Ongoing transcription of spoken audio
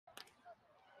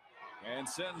And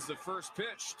sends the first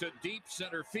pitch to deep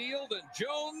center field, and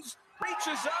Jones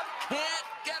reaches up, can't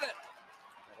get it.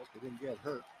 I hope he didn't get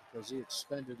hurt because he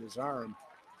extended his arm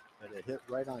and it hit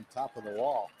right on top of the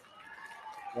wall.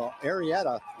 Well,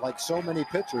 Arrieta, like so many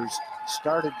pitchers,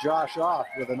 started Josh off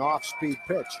with an off-speed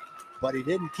pitch, but he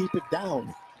didn't keep it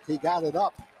down. He got it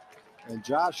up. And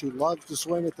Josh, who loves to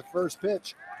swing at the first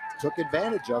pitch, took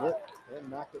advantage of it and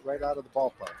knocked it right out of the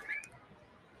ballpark.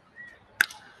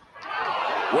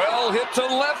 Well hit to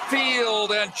left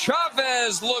field, and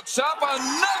Chavez looks up,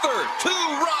 another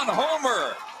two-run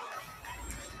homer.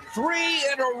 3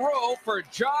 in a row for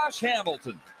Josh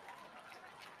Hamilton.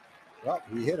 Well,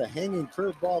 he hit a hanging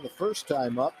curveball the first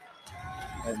time up,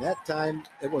 and that time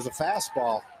it was a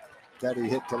fastball that he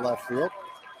hit to left field.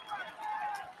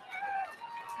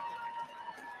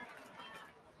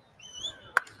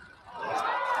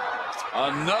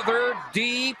 Another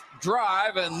deep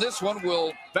drive, and this one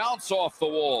will bounce off the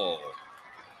wall.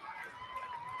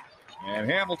 And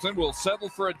Hamilton will settle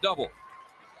for a double.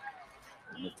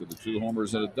 After the 2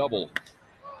 homers and a double.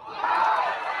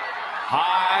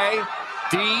 High,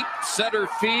 deep center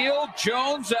field.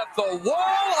 Jones at the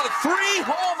wall. A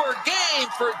 3-homer game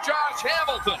for Josh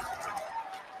Hamilton.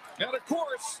 And of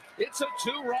course, it's a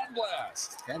 2-run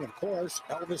blast. And of course,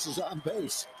 Elvis is on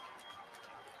base.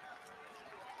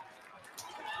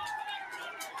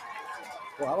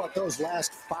 Well, how about those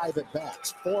last 5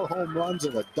 at-bats? 4 home runs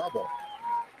and a double.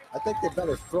 I think they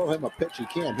better throw him a pitch he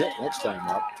can't hit next time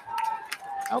up.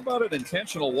 How about an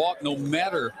intentional walk no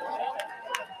matter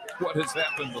what has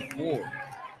happened before?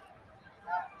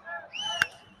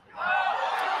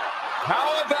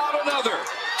 How about another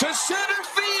to center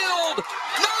field?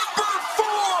 Number 4,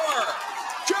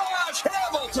 Josh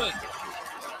Hamilton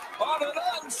on an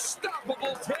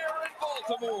unstoppable tear in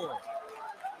Baltimore.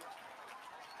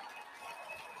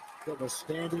 Got a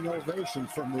standing ovation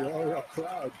from the Oriole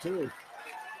crowd, too.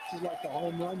 This is like the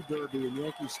home run derby in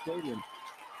Yankee Stadium.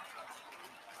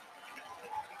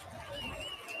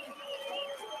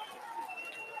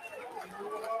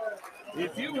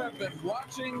 If you have been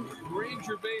watching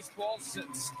Ranger baseball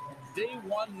since day 1,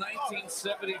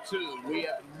 1972, we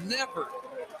have never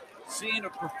seen a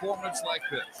performance like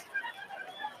this.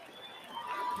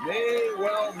 May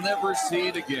well never see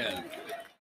it again.